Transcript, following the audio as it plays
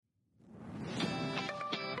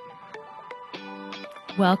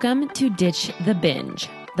Welcome to Ditch the Binge,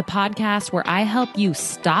 the podcast where I help you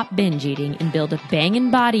stop binge eating and build a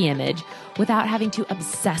banging body image without having to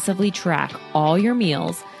obsessively track all your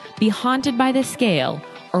meals, be haunted by the scale,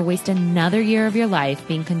 or waste another year of your life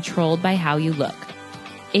being controlled by how you look.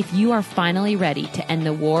 If you are finally ready to end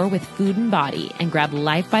the war with food and body and grab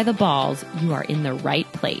life by the balls, you are in the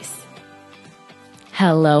right place.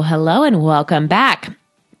 Hello, and welcome back.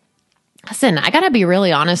 Listen, I gotta be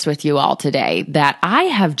really honest with you all today that I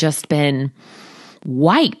have just been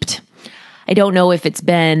wiped. I don't know if it's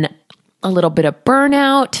been a little bit of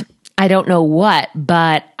burnout. I don't know what,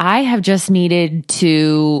 but I have just needed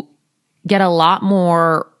to get a lot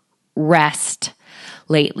more rest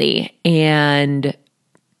lately. And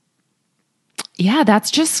yeah, that's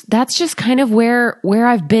just kind of where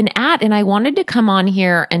I've been at. And I wanted to come on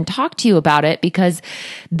here and talk to you about it because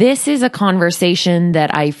this is a conversation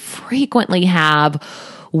that I frequently have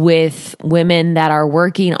with women that are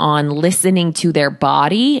working on listening to their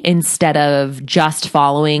body instead of just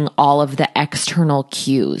following all of the external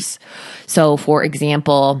cues. So for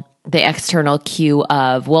example, the external cue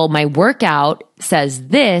of, well, my workout says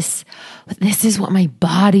this, but this is what my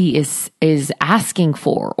body is asking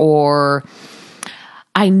for, or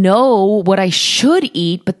I know what I should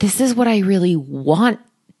eat, but this is what I really want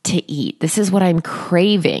to eat. This is what I'm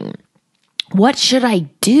craving. What should I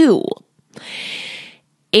do?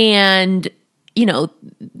 And, you know,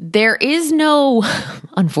 there is no,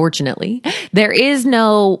 unfortunately, there is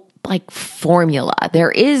no like formula.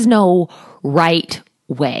 There is no right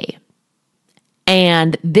way.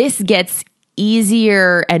 And this gets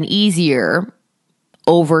easier and easier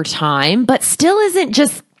over time, but still isn't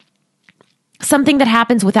just something that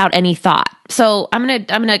happens without any thought. So I'm going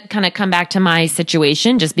to kind of come back to my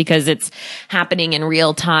situation just because it's happening in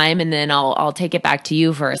real time, and then I'll take it back to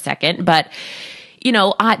you for a second. But you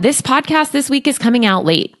know, this podcast this week is coming out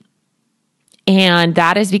late. And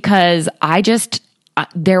that is because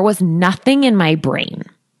there was nothing in my brain.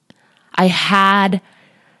 I had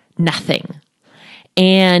nothing.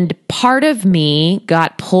 And part of me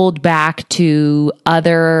got pulled back to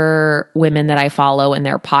other women that I follow in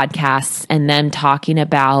their podcasts and them talking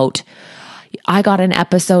about, I got an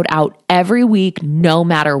episode out every week, no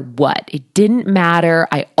matter what. It didn't matter.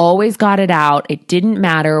 I always got it out. It didn't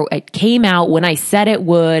matter. It came out when I said it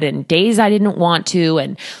would, and days I didn't want to.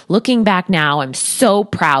 And looking back now, I'm so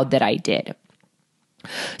proud that I did.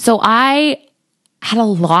 So I had a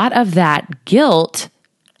lot of that guilt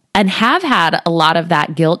and have had a lot of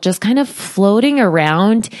that guilt just kind of floating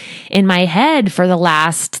around in my head for the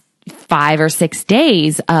last 5 or 6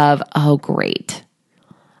 days of, oh, great.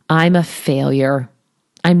 I'm a failure.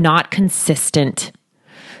 I'm not consistent.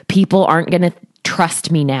 People aren't going to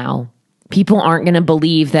trust me now. People aren't going to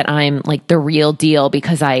believe that I'm like the real deal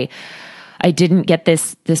because I didn't get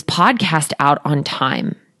this podcast out on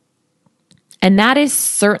time. And that is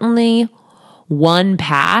certainly one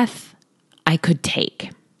path I could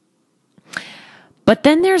take. But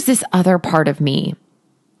then there's this other part of me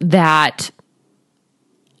that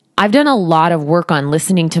I've done a lot of work on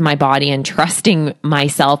listening to my body and trusting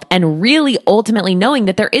myself and really ultimately knowing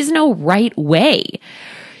that there is no right way.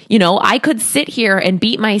 You know, I could sit here and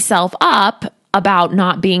beat myself up about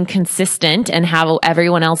not being consistent and how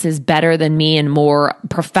everyone else is better than me and more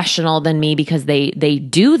professional than me because they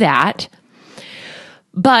do that.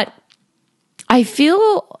 But I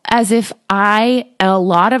feel as if a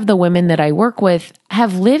lot of the women that I work with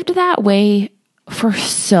have lived that way for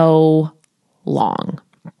so long.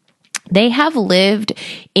 They have lived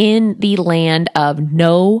in the land of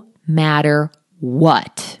no matter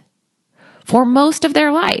what for most of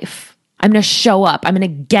their life. I'm going to show up. I'm going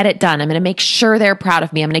to get it done. I'm going to make sure they're proud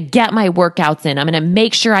of me. I'm going to get my workouts in. I'm going to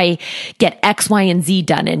make sure I get X, Y, and Z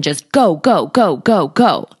done and just go, go, go, go,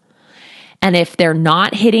 go. And if they're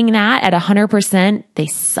not hitting that at 100%, they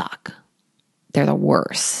suck. They're the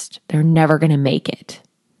worst. They're never going to make it.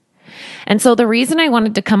 And so the reason I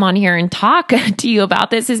wanted to come on here and talk to you about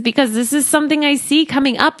this is because this is something I see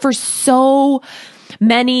coming up for so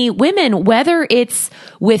many women, whether it's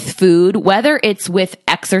with food, whether it's with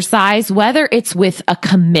exercise, whether it's with a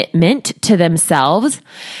commitment to themselves.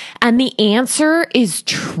 And the answer is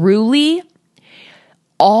truly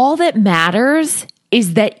all that matters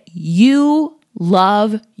is that you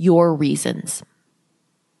love your reasons.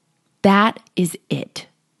 That is it.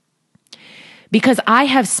 Because I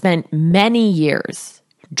have spent many years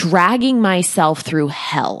dragging myself through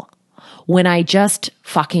hell when I just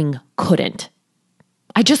fucking couldn't.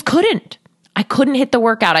 I just couldn't. I couldn't hit the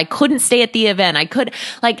workout. I couldn't stay at the event.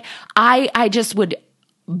 I just would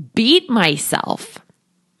beat myself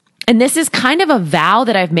And this is kind of a vow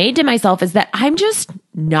that I've made to myself, is that I'm just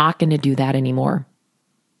not going to do that anymore.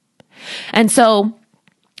 And so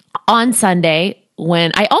on Sunday,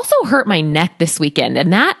 when I also hurt my neck this weekend,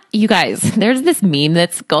 and that, you guys, there's this meme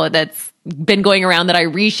that's been going around that I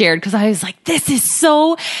reshared because I was like, this is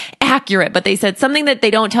so accurate. But they said something that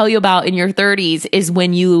they don't tell you about in your 30s is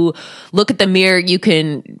when you look at the mirror, you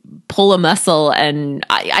can pull a muscle. And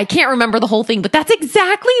I can't remember the whole thing, but that's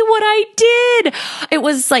exactly what I did. It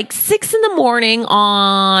was like 6 a.m.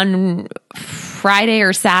 on Friday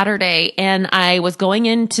or Saturday, and I was going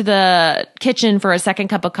into the kitchen for a second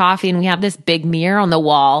cup of coffee, and we have this big mirror on the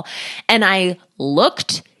wall, and I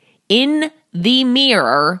looked in the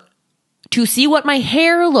mirror to see what my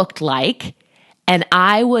hair looked like, and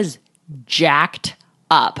I was jacked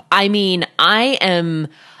up. I mean,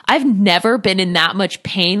 I've never been in that much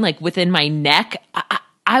pain, like within my neck.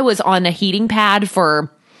 I was on a heating pad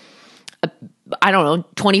for,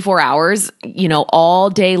 24 hours, all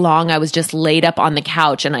day long. I was just laid up on the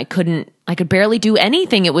couch and I could barely do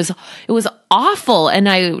anything. It was awful. And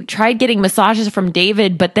I tried getting massages from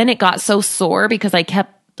David, but then it got so sore because I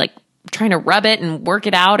kept like trying to rub it and work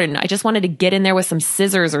it out. And I just wanted to get in there with some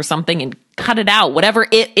scissors or something and cut it out, whatever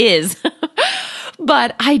it is.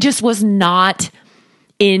 But I just was not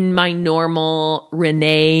in my normal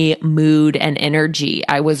Renee mood and energy.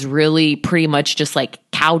 I was really pretty much just like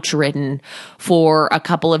couch ridden for a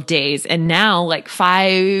couple of days. And now, like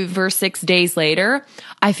 5 or 6 days later,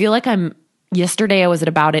 I feel like yesterday I was at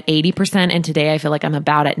about at 80%, and today I feel like I'm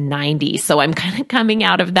about at 90. So I'm kind of coming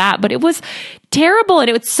out of that, but it was terrible. And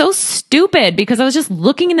it was so stupid because I was just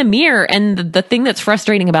looking in the mirror. And the thing that's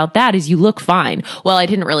frustrating about that is you look fine. Well, I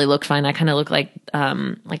didn't really look fine. I kind of looked like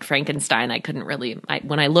Frankenstein. I couldn't really,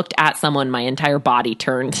 when I looked at someone, my entire body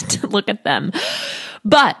turned to look at them.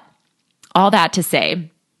 But all that to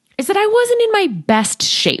say is that I wasn't in my best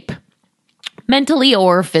shape, mentally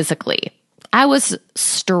or physically. I was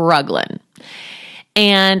struggling.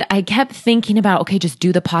 And I kept thinking about, okay, just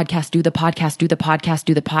do the podcast.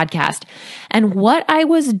 And what I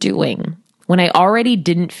was doing when I already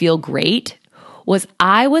didn't feel great was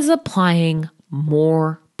I was applying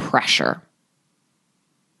more pressure.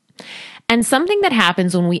 And something that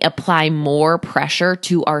happens when we apply more pressure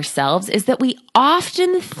to ourselves is that we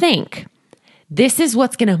often think, this is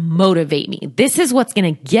what's going to motivate me. This is what's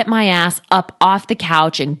going to get my ass up off the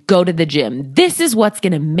couch and go to the gym. This is what's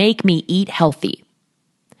going to make me eat healthy.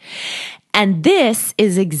 And this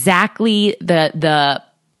is exactly the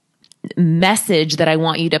message that I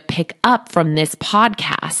want you to pick up from this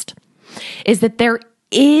podcast, is that there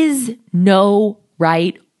is no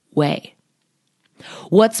right way.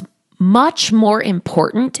 What's much more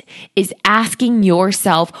important is asking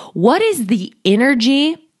yourself, what is the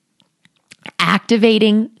energy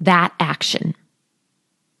activating that action?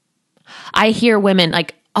 I hear women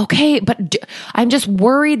like, okay, but I'm just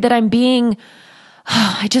worried that I'm being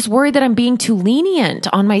too lenient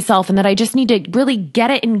on myself and that I just need to really get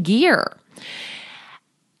it in gear.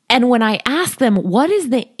 And when I ask them, what is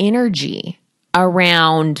the energy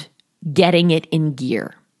around getting it in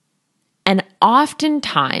gear? And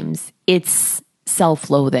oftentimes it's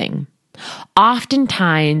self-loathing.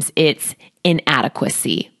 Oftentimes it's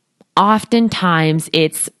inadequacy. Oftentimes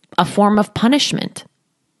it's a form of punishment.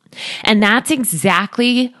 And that's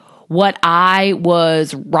exactly what I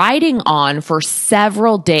was riding on for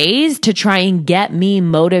several days to try and get me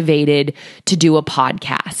motivated to do a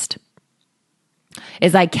podcast.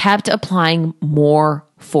 Is I kept applying more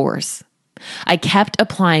force. I kept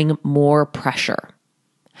applying more pressure.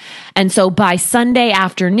 And so by Sunday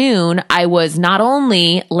afternoon, I was not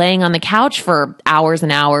only laying on the couch for hours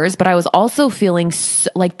and hours, but I was also feeling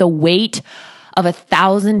like the weight of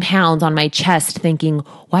 1,000 pounds on my chest, thinking,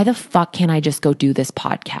 why the fuck can't I just go do this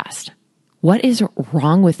podcast? What is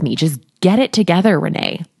wrong with me? Just get it together,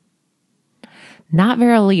 Renee. Not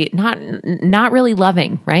really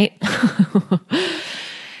loving, right?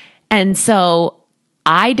 And so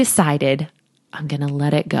I decided I'm going to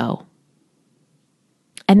let it go.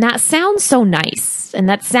 And that sounds so nice. And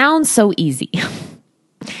that sounds so easy.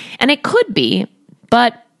 And it could be,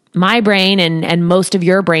 but my brain and most of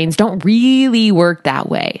your brains don't really work that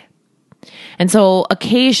way. And so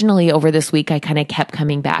occasionally over this week, I kind of kept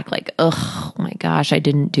coming back like, oh my gosh, I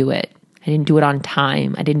didn't do it. I didn't do it on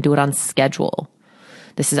time. I didn't do it on schedule.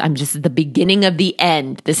 I'm just at the beginning of the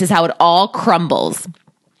end. This is how it all crumbles.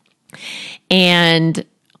 And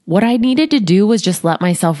what I needed to do was just let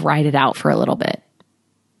myself ride it out for a little bit.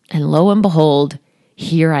 And lo and behold,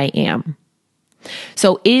 here I am.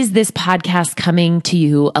 So is this podcast coming to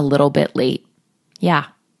you a little bit late? Yeah,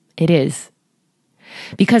 it is.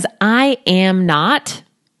 Because I am not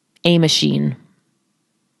a machine.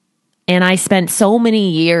 And I spent so many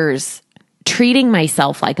years treating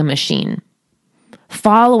myself like a machine,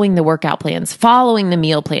 following the workout plans, following the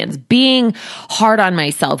meal plans, being hard on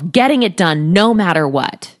myself, getting it done no matter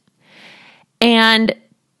what. And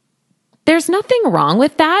there's nothing wrong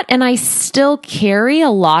with that. And I still carry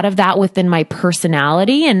a lot of that within my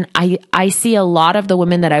personality. And I see a lot of the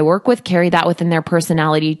women that I work with carry that within their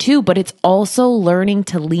personality too. But it's also learning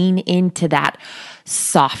to lean into that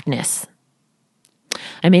softness.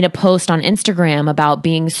 I made a post on Instagram about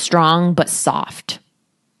being strong but soft.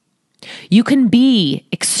 You can be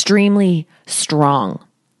extremely strong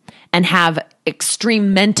and have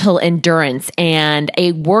extreme mental endurance and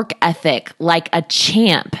a work ethic like a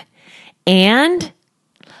champ and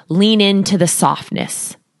lean into the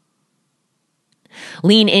softness.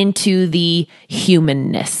 Lean into the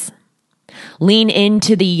humanness. Lean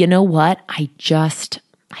into the, you know what? I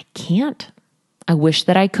can't. I wish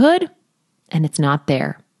that I could, and it's not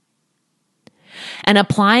there. And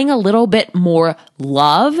applying a little bit more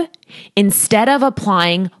love instead of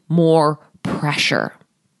applying more pressure.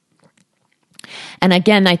 And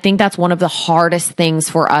again, I think that's one of the hardest things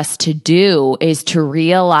for us to do is to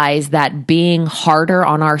realize that being harder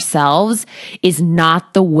on ourselves is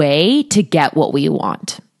not the way to get what we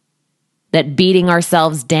want. That beating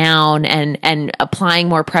ourselves down and applying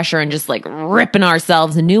more pressure and just like ripping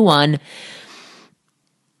ourselves a new one,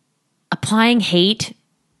 applying hate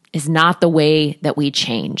is not the way that we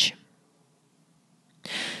change.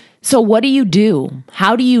 So what do you do?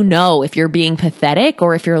 How do you know if you're being pathetic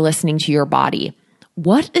or if you're listening to your body?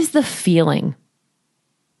 What is the feeling?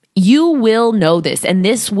 You will know this, and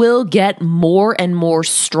this will get more and more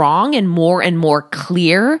strong and more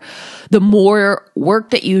clear the more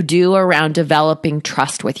work that you do around developing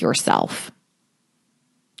trust with yourself.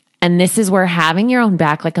 And this is where having your own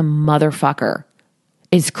back like a motherfucker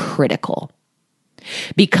is critical.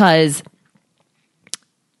 Because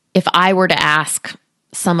if I were to ask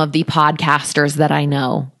some of the podcasters that I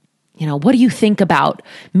know, what do you think about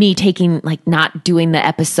me not doing the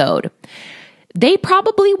episode? They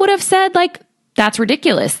probably would have said that's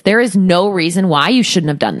ridiculous. There is no reason why you shouldn't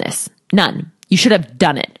have done this. None. You should have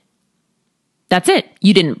done it. That's it.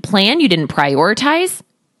 You didn't plan. You didn't prioritize.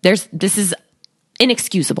 This is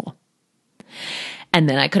inexcusable. And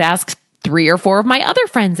then I could ask 3 or 4 of my other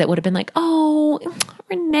friends that would have been like, oh,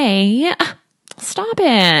 Renee, stop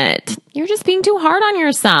it. You're just being too hard on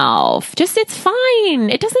yourself. It's fine.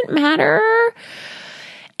 It doesn't matter.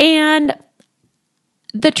 And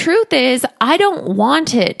the truth is, I don't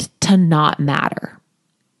want it to not matter.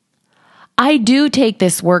 I do take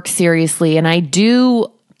this work seriously, and I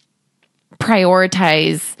do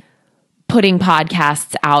prioritize putting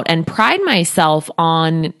podcasts out and pride myself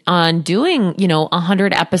on doing,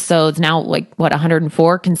 100 episodes now,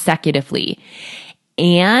 104 consecutively.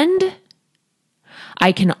 And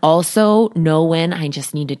I can also know when I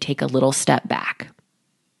just need to take a little step back.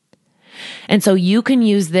 And so you can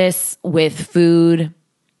use this with food,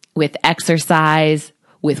 with exercise,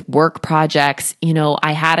 with work projects.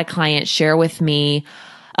 I had a client share with me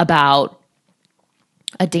about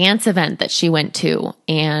a dance event that she went to,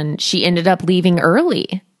 and she ended up leaving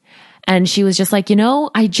early. And she was just like,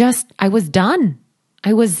 I was done.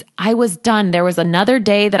 I was done. There was another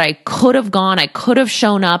day that I could have gone. I could have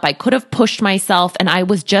shown up. I could have pushed myself. And I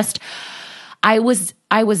was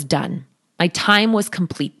done. My time was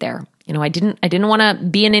complete there. I didn't want to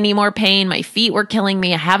be in any more pain. My feet were killing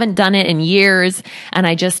me. I haven't done it in years. And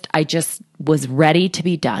I just was ready to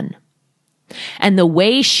be done. And the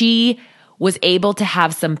way she was able to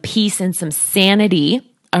have some peace and some sanity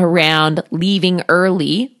around leaving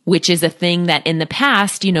early, which is a thing that in the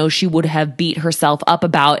past, she would have beat herself up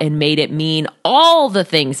about and made it mean all the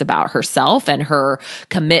things about herself and her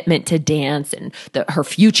commitment to dance and her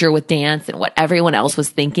future with dance and what everyone else was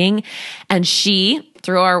thinking. And she,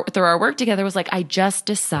 through our work together, was like, I just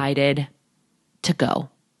decided to go.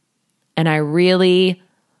 And I really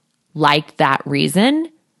liked that reason.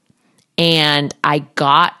 And I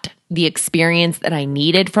got the experience that I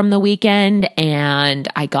needed from the weekend, and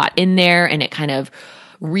I got in there and it kind of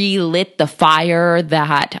relit the fire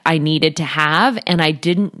that I needed to have, and I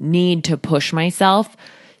didn't need to push myself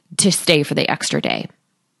to stay for the extra day.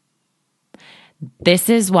 This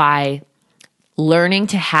is why learning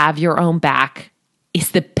to have your own back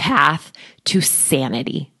is the path to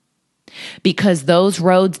sanity. Because those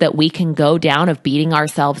roads that we can go down of beating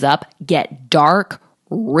ourselves up get dark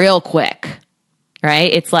real quick.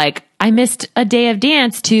 Right? It's like, I missed a day of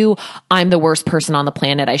dance to I'm the worst person on the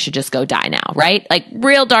planet. I should just go die now. Right?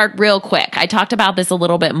 Real dark, real quick. I talked about this a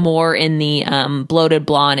little bit more in the Bloated,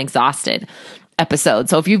 Blah, and Exhausted episode.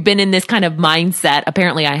 So if you've been in this kind of mindset,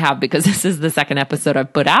 apparently I have, because this is the second episode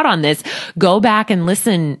I've put out on this, go back and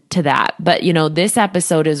listen to that. But this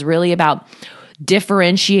episode is really about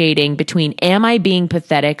differentiating between, am I being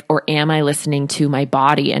pathetic or am I listening to my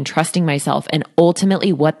body and trusting myself? And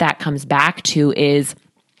ultimately what that comes back to is,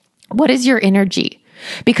 what is your energy?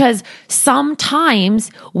 Because sometimes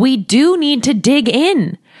we do need to dig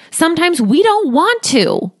in. Sometimes we don't want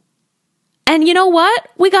to. And you know what?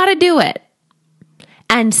 We got to do it.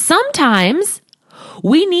 And sometimes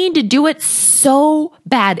we need to do it so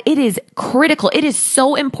bad. It is critical. It is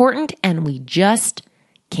so important, and we just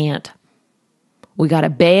can't. We got to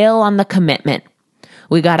bail on the commitment.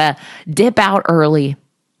 We got to dip out early.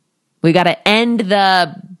 We got to end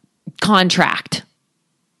the contract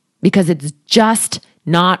because it's just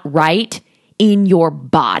not right in your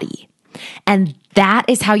body. And that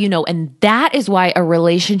is how you know. And that is why a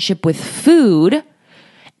relationship with food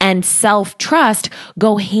and self-trust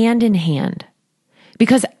go hand in hand,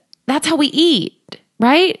 because that's how we eat,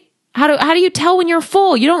 right? How do you tell when you're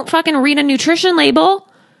full? You don't fucking read a nutrition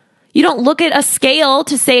label. You don't look at a scale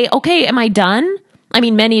to say, okay, am I done? I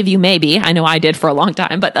mean, many of you maybe. I know I did for a long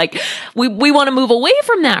time, but like we want to move away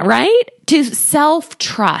from that, right? To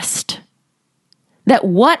self-trust that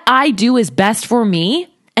what I do is best for me.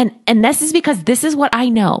 And this is because this is what I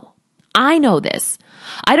know. I know this.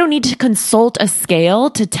 I don't need to consult a scale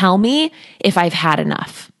to tell me if I've had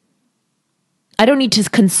enough. I don't need to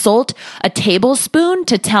consult a tablespoon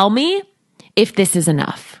to tell me if this is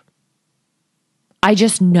enough. I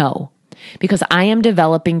just know, because I am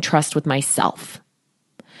developing trust with myself.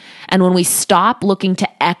 And when we stop looking to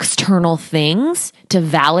external things to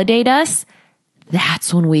validate us,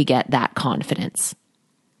 that's when we get that confidence.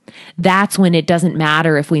 That's when it doesn't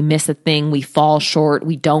matter if we miss a thing, we fall short,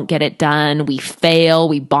 we don't get it done, we fail,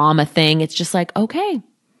 we bomb a thing. It's just like, okay,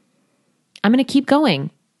 I'm going to keep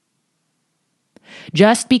going.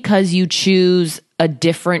 Just because you choose a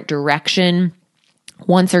different direction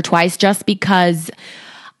once or twice, just because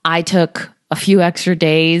I took a few extra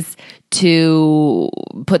days to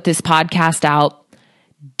put this podcast out,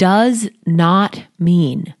 does not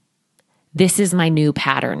mean this is my new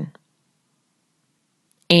pattern.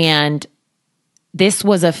 And this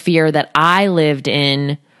was a fear that I lived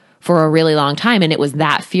in for a really long time. And it was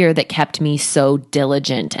that fear that kept me so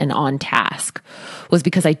diligent and on task, was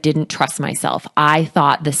because I didn't trust myself. I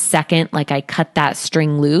thought the second I cut that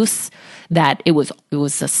string loose, that it was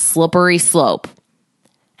a slippery slope.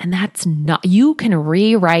 And that's not, you can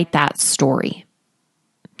rewrite that story.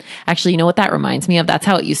 Actually, you know what that reminds me of? That's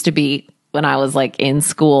how it used to be when I was in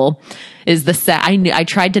school, is I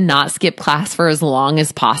tried to not skip class for as long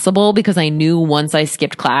as possible, because I knew once I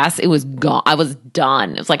skipped class, it was gone. I was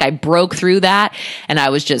done. It was like I broke through that and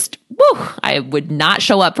I was just, I would not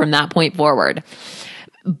show up from that point forward.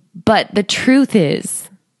 But the truth is,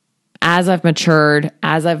 as I've matured,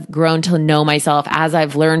 as I've grown to know myself, as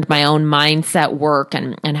I've learned my own mindset work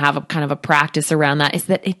and have a kind of a practice around that, is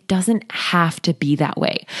that it doesn't have to be that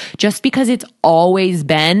way. Just because it's always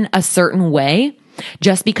been a certain way,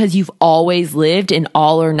 just because you've always lived in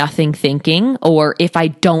all or nothing thinking, or if I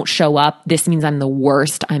don't show up, this means I'm the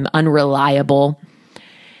worst, I'm unreliable.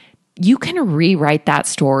 You can rewrite that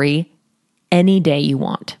story any day you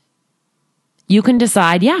want. You can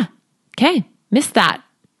decide, okay, missed that.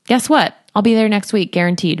 Guess what? I'll be there next week,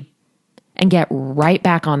 guaranteed. And get right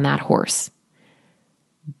back on that horse.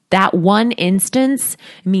 That one instance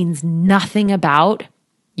means nothing about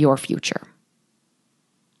your future.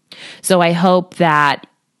 So I hope that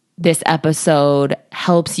this episode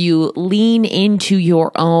helps you lean into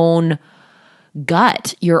your own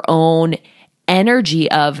gut, your own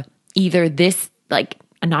energy of either this,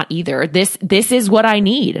 this is what I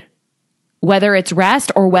need. Whether it's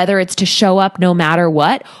rest or whether it's to show up no matter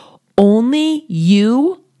what, only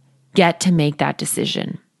you get to make that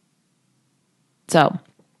decision. So,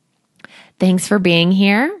 thanks for being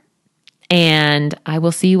here, and I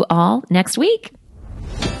will see you all next week.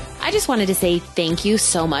 I just wanted to say thank you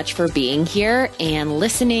so much for being here and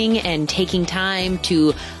listening and taking time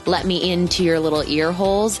to let me into your little ear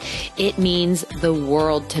holes. It means the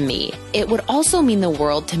world to me. It would also mean the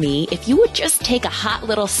world to me if you would just take a hot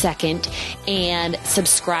little second and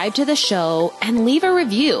subscribe to the show and leave a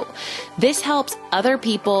review. This helps other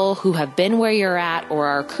people who have been where you're at or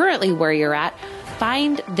are currently where you're at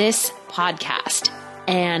find this podcast.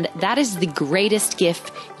 And that is the greatest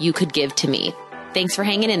gift you could give to me. Thanks for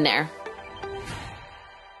hanging in there.